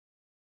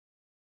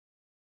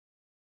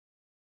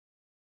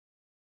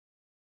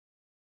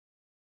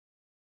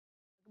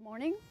Good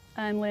morning.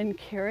 I'm Lynne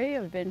Carey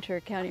of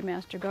Ventura County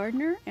Master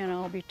Gardener, and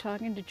I'll be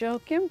talking to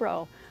Joe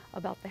Kimbrough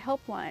about the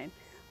Helpline,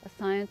 a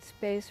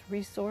science-based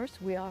resource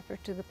we offer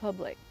to the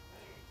public.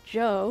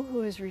 Joe,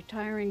 who is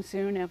retiring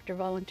soon after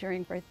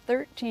volunteering for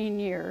 13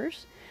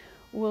 years,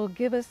 will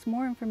give us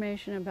more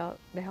information about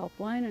the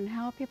Helpline and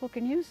how people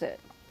can use it.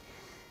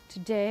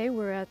 Today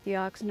we're at the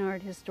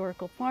Oxnard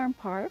Historical Farm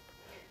Park,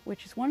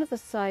 which is one of the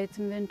sites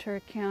in Ventura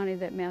County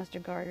that Master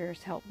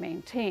Gardeners help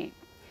maintain.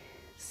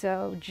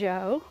 So,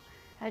 Joe,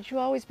 had you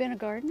always been a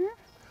gardener?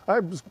 I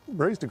was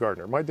raised a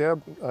gardener. My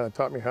dad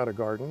taught me how to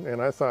garden,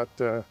 and I thought,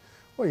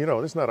 well, you know,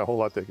 there's not a whole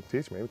lot they can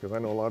teach me because I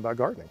know a lot about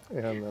gardening.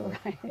 And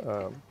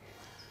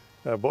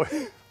boy,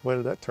 when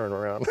did that turn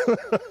around?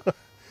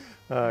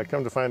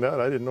 Come to find out,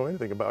 I didn't know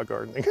anything about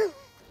gardening.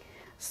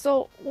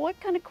 So what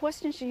kind of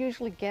questions do you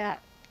usually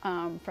get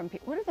from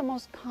people? What are the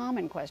most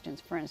common questions,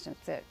 for instance,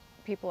 that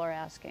people are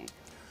asking?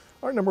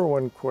 Our number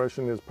one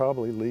question is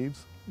probably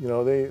leaves. You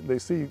know, they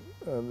see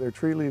their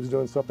tree leaves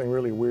doing something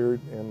really weird,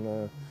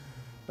 and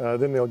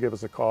then they'll give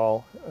us a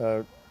call.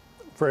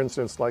 For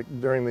instance, like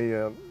during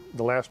the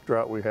last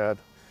drought we had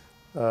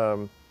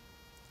a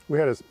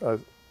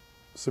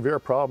severe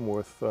problem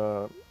with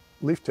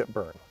leaf tip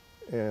burn,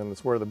 and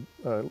it's where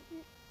the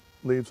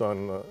leaves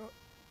on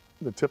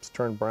the tips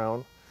turned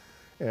brown,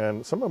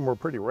 and some of them were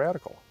pretty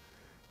radical.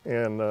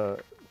 And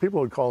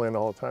people would call in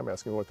all the time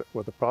asking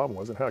what the problem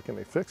was and how can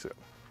they fix it.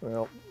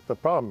 Well, the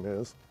problem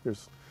is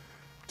there's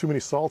too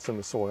many salts in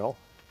the soil,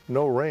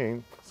 no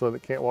rain, so they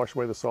can't wash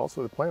away the salt,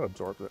 so the plant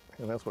absorbs it,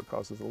 and that's what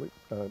causes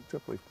the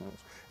tip leaf burns.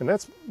 And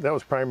that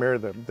was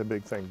primarily the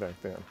big thing back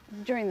then.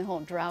 During the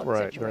whole drought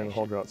situation. Right, during the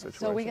whole drought situation.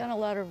 So we got a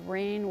lot of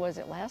rain, was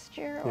it last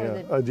year? Or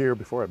yeah, a year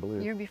before, I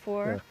believe. Year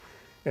before?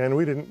 Yeah. And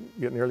we didn't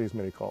get nearly as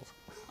many calls.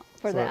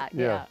 For that,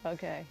 yeah,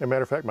 okay. As a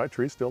matter of fact, my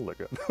trees still look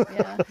good.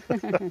 Yeah.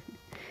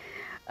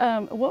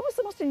 What was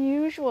the most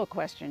unusual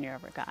question you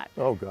ever got?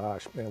 Oh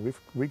gosh, man,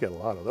 we get a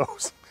lot of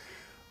those.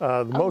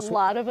 A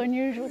lot of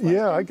unusual questions?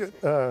 Yeah, I get.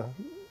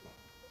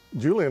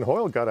 Julian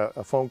Hoyle got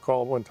a phone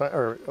call one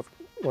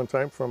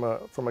time from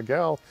a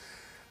gal,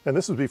 and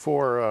this was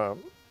before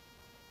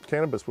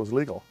cannabis was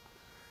legal,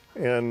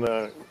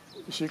 and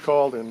she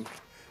called and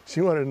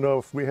she wanted to know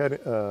if we had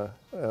a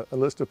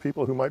list of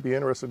people who might be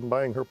interested in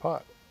buying her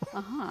pot.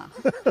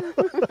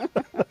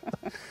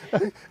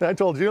 And I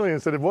told Julian, I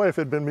said, boy, if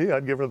it had been me,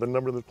 I'd give her the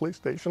number of the police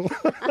station.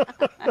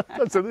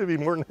 I said they'd be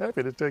more than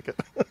happy to take it.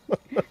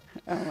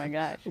 Oh my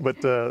gosh.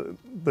 But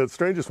the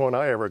strangest one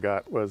I ever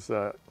got was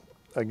a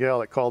gal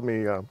that called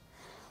me,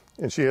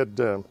 and she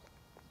had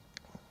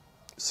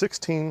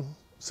 16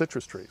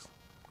 citrus trees.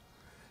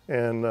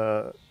 And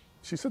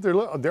she said,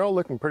 they're all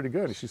looking pretty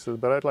good. She said,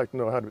 but I'd like to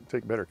know how to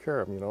take better care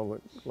of them, you know,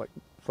 like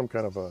some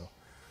kind of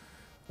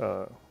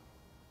a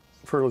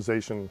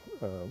fertilization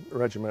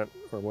regimen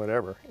or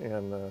whatever.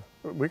 And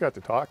we got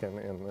to talking,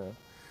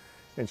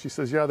 and she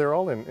says, yeah, they're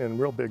all in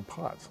real big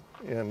pots.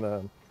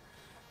 And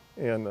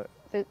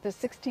the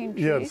 16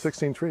 trees? Yeah, the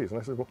 16 trees.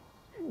 And I said, well,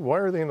 why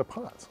are they in the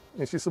pots?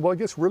 And she said, well, it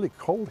gets really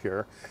cold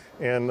here,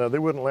 and they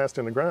wouldn't last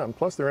in the ground.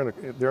 Plus, they're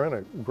in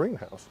a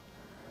greenhouse.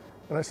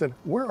 And I said,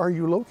 where are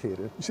you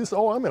located? She said,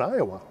 oh, I'm in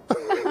Iowa.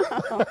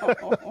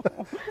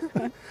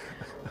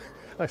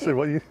 I said,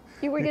 well, you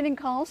were getting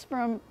calls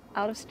from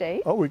out of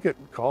state? Oh, we get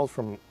calls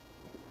from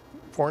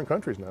foreign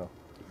countries now.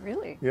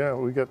 Really? Yeah,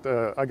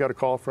 I got a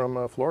call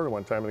from Florida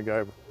one time, and the guy,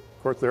 of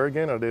course, there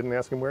again, I didn't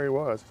ask him where he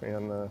was,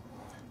 and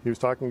he was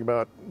talking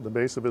about the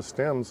base of his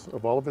stems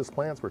of all of his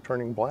plants were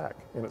turning black,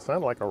 and it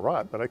sounded like a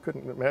rot, but I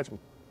couldn't imagine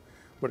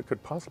what it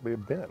could possibly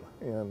have been.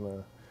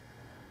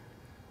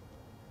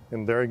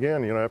 And there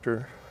again, you know,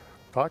 after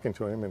talking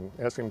to him and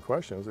asking him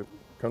questions, it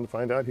come to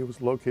find out he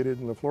was located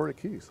in the Florida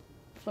Keys.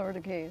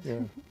 Florida Keys. Yeah,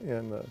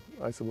 and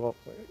I said, well,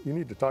 you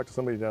need to talk to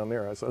somebody down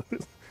there. I said,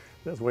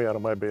 that's way out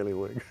of my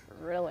bailiwick.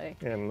 Really?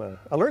 And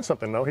I learned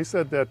something, though. He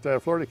said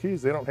that Florida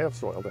Keys, they don't have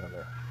soil down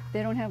there.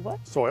 They don't have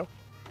what? Soil.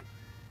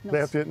 No.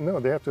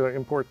 They have to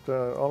import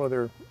all of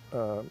their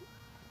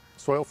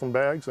soil from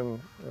bags and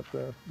at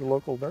the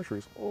local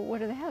nurseries. Well, what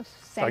do they have?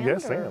 Sand? I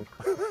guess sand.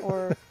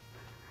 Or,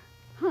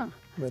 huh?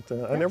 But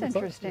That's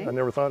interesting. I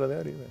never thought of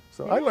that either.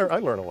 So yeah. I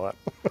learn a lot.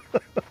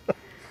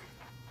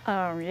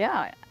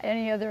 Yeah.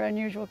 Any other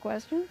unusual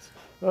questions?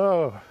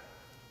 Oh.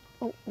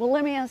 Well,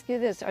 let me ask you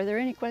this: are there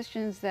any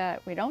questions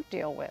that we don't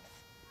deal with?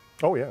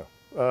 Oh yeah.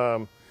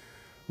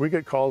 We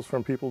get calls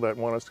from people that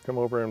want us to come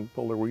over and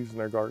pull their weeds in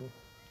their garden.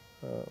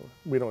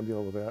 We don't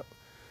deal with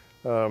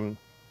that.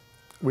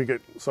 We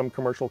get some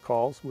commercial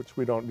calls, which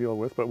we don't deal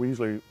with, but we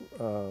usually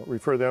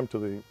refer them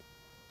to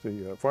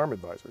the farm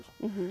advisors,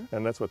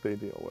 and that's what they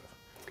deal with.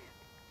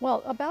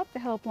 Well, about the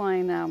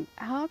Helpline,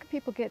 how can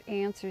people get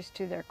answers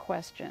to their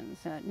questions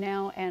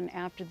now and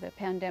after the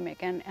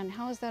pandemic, and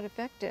how has that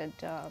affected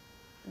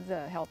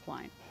the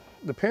Helpline?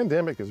 The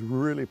pandemic has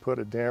really put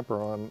a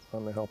damper on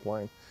the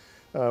Helpline.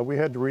 We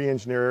had to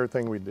re-engineer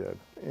everything we did,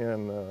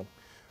 and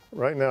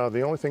right now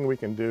the only thing we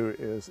can do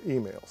is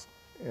emails,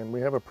 and we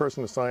have a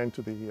person assigned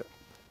to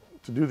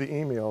do the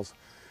emails,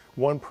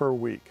 one per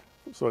week.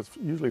 So it's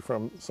usually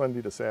from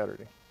Sunday to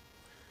Saturday.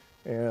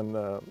 And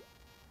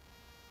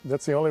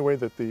that's the only way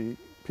that the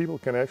people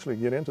can actually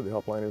get into the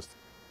helpline. Is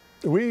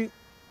we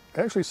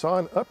actually saw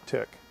an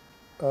uptick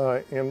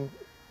in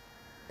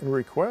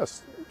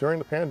requests during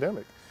the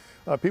pandemic.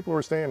 People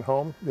were staying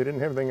home. They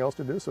didn't have anything else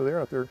to do, so they're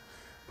out there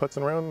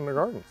putzing around in their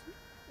gardens.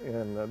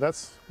 And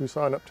we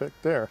saw an uptick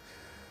there.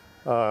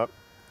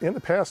 In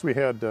the past, we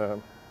had the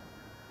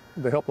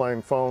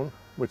helpline phone,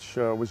 which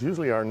was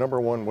usually our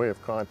 #1 way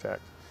of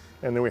contact.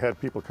 And then we had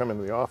people come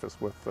into the office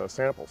with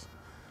samples,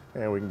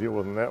 and we can deal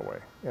with them that way.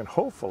 And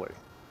hopefully,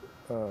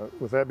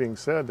 with that being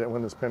said, that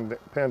when this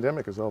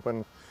pandemic is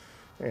open,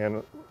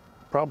 and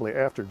probably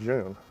after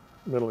June,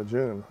 middle of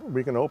June,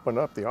 we can open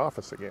up the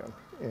office again,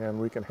 and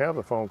we can have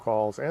the phone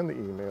calls and the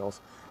emails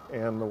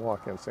and the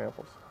walk-in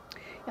samples.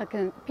 Now,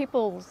 can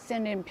people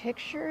send in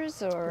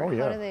pictures, or Oh,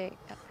 yeah. how do they?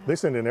 They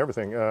send in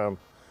everything.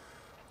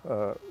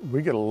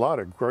 We get a lot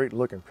of great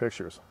looking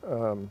pictures.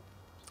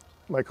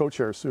 My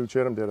co-chair, Sue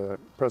Chittum, did a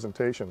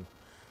presentation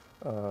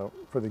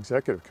for the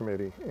executive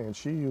committee, and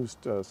she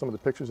used some of the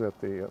pictures that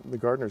the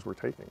gardeners were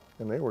taking,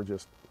 and they were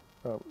just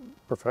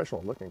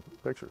professional looking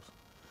pictures.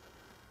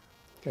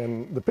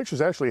 And the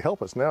pictures actually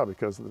help us now,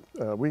 because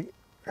when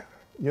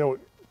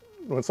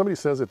somebody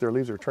says that their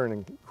leaves are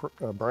turning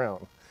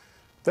brown,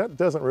 that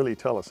doesn't really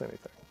tell us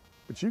anything.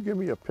 But you give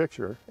me a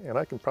picture, and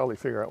I can probably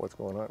figure out what's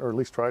going on, or at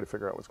least try to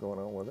figure out what's going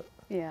on with it.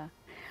 Yeah.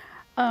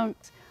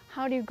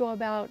 How do you go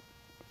about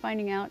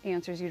finding out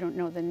answers you don't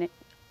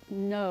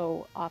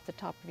know off the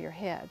top of your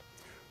head?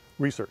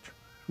 Research.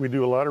 We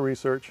do a lot of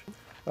research,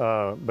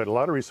 but a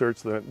lot of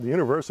research, the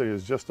university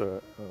is just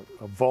a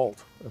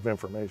vault of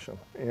information.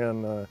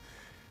 And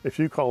if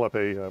you call up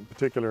a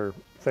particular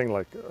thing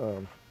like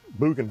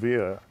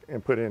bougainvillea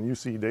and put in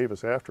UC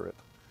Davis after it,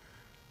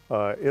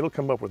 it'll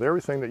come up with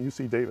everything that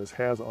UC Davis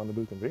has on the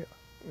bougainvillea.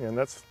 And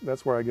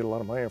that's where I get a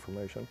lot of my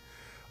information.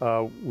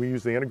 We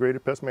use the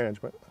integrated pest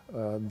management.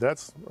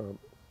 That's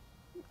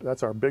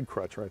our big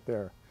crutch right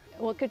there.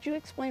 Well, could you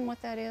explain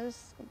what that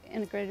is,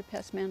 integrated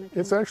pest management?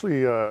 It's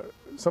actually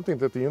something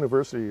that the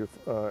university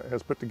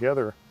has put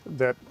together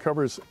that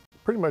covers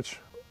pretty much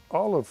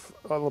all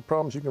the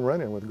problems you can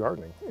run in with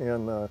gardening.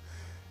 And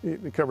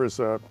it covers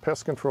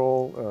pest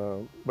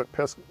control, what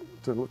pests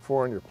to look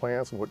for in your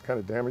plants and what kind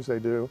of damage they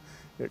do.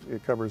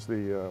 It covers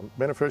the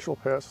beneficial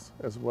pests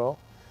as well.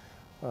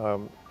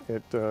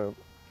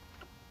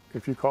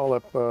 If you call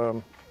up,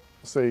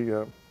 say,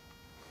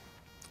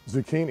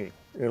 zucchini,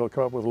 it'll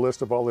come up with a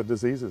list of all the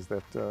diseases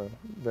that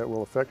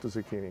will affect the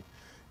zucchini,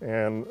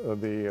 and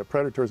the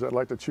predators that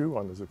like to chew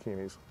on the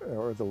zucchinis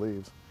or the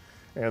leaves,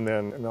 and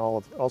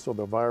also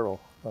the viral.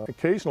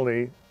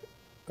 Occasionally,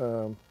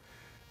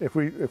 if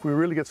we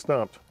really get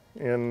stumped,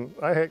 and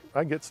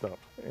I get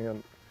stumped,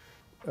 and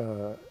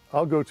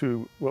I'll go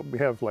to we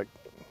have like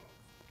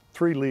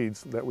 3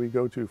 leads that we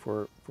go to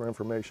for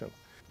information,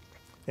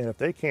 and if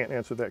they can't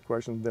answer that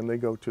question, then they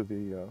go to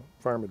the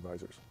farm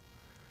advisors,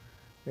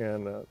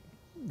 and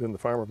then the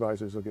farm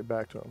advisors will get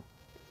back to them.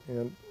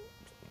 And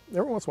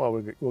every once in a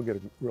while we'll get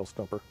a real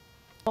stumper.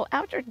 Well,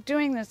 after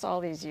doing this all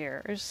these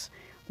years,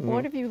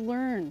 what have you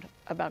learned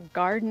about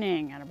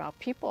gardening and about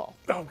people?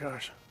 Oh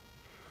gosh.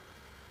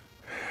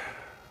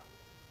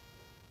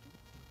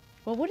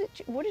 Well, what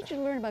did you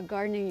learn about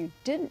gardening you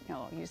didn't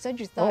know? You said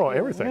you thought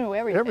everything. You knew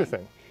everything.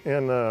 Everything.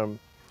 And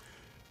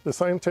the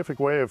scientific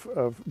way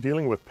of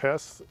dealing with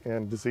pests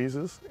and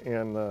diseases.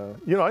 And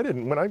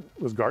when I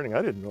was gardening,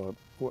 I didn't know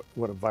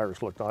what a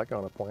virus looked like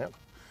on a plant.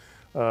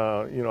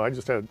 I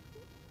just had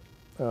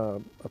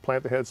a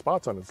plant that had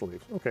spots on its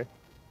leaves. Okay,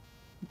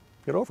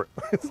 get over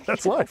it.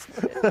 That's life.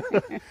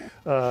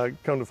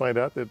 Come to find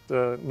out that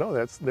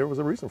no, there was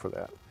a reason for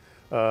that.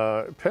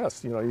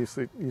 Pests. You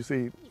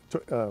see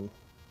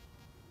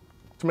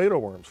tomato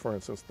worms, for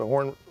instance, the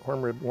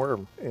horn-ribbed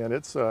worm, and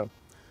it's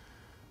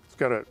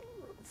got a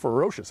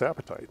ferocious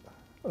appetite.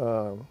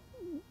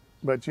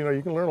 But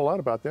you can learn a lot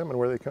about them and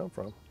where they come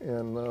from.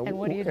 And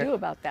what do you do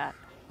about that?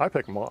 I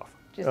pick them off.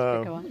 Just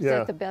pick them off. Is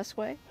that the best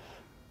way?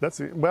 That's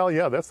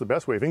the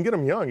best way. If you can get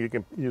them young, you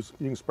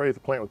can spray the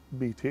plant with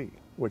BT,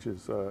 which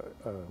is a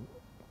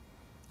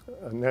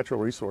natural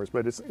resource,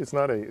 but it's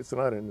not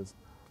an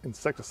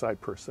insecticide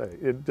per se.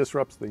 It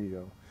disrupts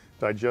the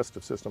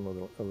digestive system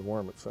of the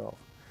worm itself.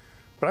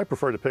 But I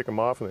prefer to pick them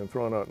off and then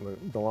throw them out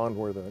in the lawn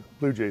where the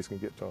blue jays can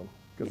get to them,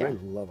 because they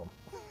love them.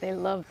 They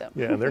love them.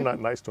 Yeah, and they're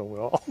not nice to them at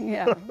all.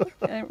 Yeah,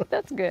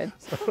 that's good.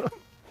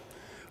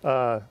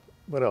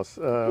 What else?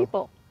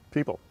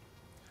 People.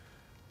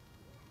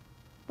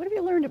 What have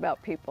you learned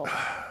about people,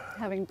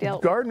 having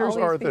dealt Gardeners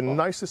with all are these people? the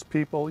nicest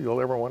people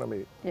you'll ever want to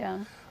meet.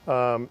 Yeah.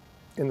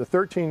 In the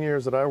 13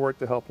 years that I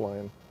worked at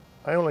Helpline,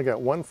 I only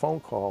got 1 phone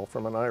call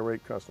from an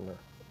irate customer.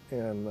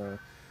 And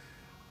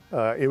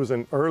it was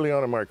early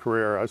on in my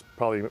career. I was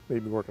probably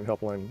maybe working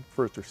Helpline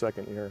 1st or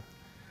 2nd year.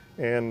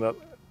 And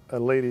a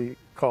lady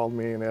called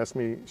me and asked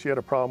me, she had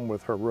a problem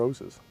with her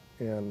roses.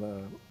 And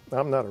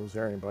I'm not a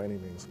rosarian by any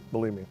means,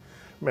 believe me.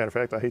 Matter of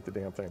fact, I hate the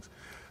damn things.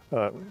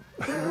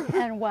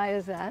 And why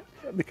is that?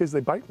 Because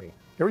they bite me.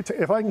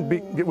 If I can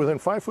get within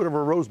 5 foot of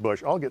a rose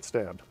bush, I'll get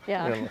stabbed.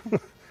 Yeah.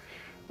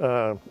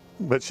 And,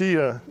 But she,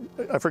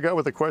 I forgot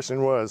what the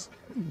question was,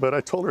 but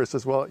I told her, I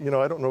says, well, you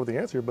know, I don't know the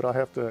answer, but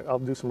I'll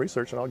do some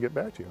research and I'll get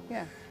back to you.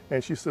 Yeah.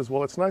 And she says,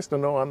 well, it's nice to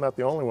know I'm not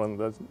the only one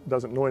that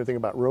doesn't know anything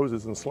about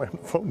roses, and slammed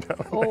the phone down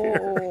in my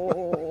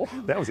ear.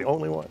 That was the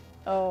only one.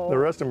 Oh. The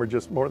rest of them are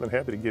just more than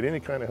happy to get any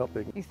kind of help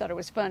they can. You thought it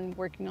was fun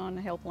working on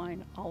the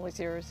helpline all these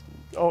years?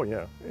 Oh,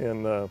 yeah.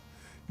 And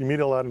you meet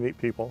a lot of neat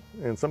people,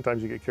 and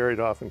sometimes you get carried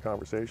off in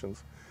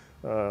conversations.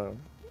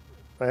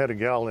 I had a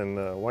gal in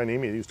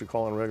Hueneme that used to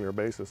call on a regular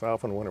basis. I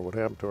often wonder what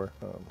happened to her.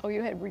 Oh,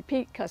 you had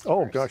repeat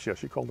customers? Oh, gosh, yeah.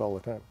 She called all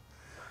the time.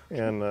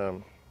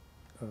 And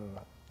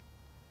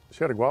she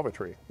had a guava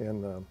tree,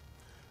 and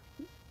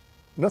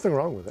nothing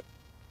wrong with it.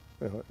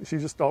 You know, she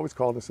just always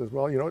called and says,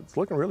 well, you know, it's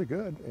looking really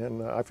good,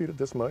 and I feed it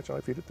this much, and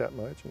I feed it that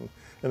much. And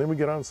then we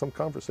get on some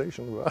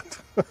conversation about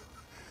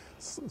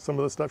some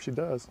of the stuff she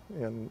does.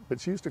 But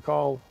she used to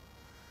call,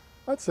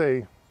 I'd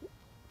say,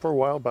 for a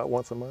while, about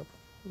once a month.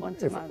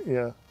 Once a month?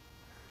 Yeah.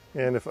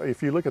 And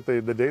if you look at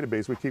the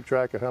database, we keep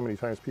track of how many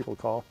times people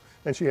call.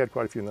 And she had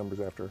quite a few numbers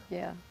after.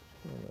 Yeah.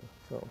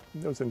 So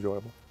it was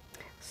enjoyable.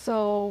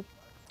 So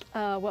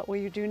what will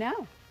you do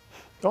now?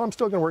 Oh, I'm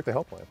still going to work the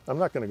helpline. I'm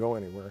not going to go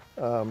anywhere.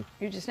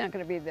 You're just not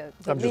going to be the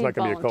I'm just not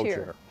going to be a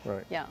volunteer. co-chair.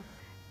 Right. Yeah.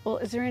 Well,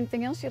 is there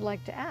anything else you'd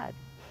like to add?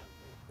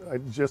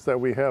 Just that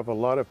we have a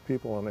lot of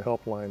people on the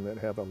helpline that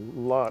have a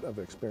lot of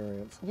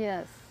experience.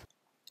 Yes.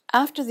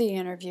 After the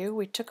interview,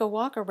 we took a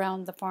walk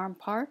around the farm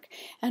park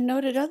and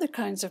noted other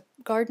kinds of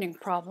gardening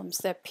problems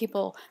that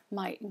people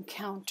might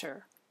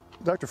encounter.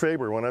 Dr.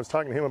 Faber, when I was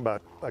talking to him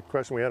about a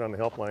question we had on the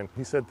helpline,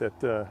 he said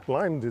that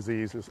Lyme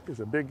disease is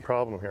a big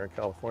problem here in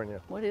California.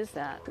 What is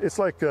that? It's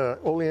like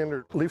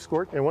oleander leaf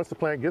skort, and once the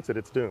plant gets it,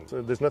 it's doomed.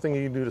 So there's nothing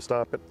you can do to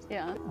stop it.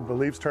 Yeah. The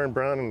leaves turn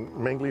brown and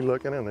mangly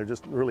looking, and they're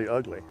just really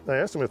ugly. I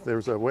asked him if there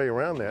was a way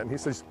around that, and he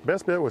says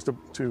best bet was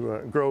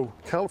to grow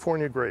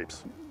California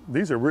grapes.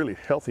 These are really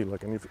healthy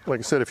looking. Like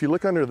I said, if you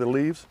look under the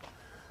leaves,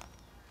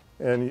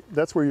 and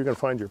that's where you're going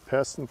to find your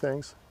pests and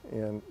things.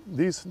 And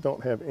these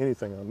don't have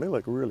anything on them. They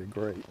look really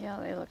great. Yeah,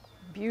 they look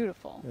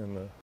beautiful.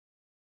 And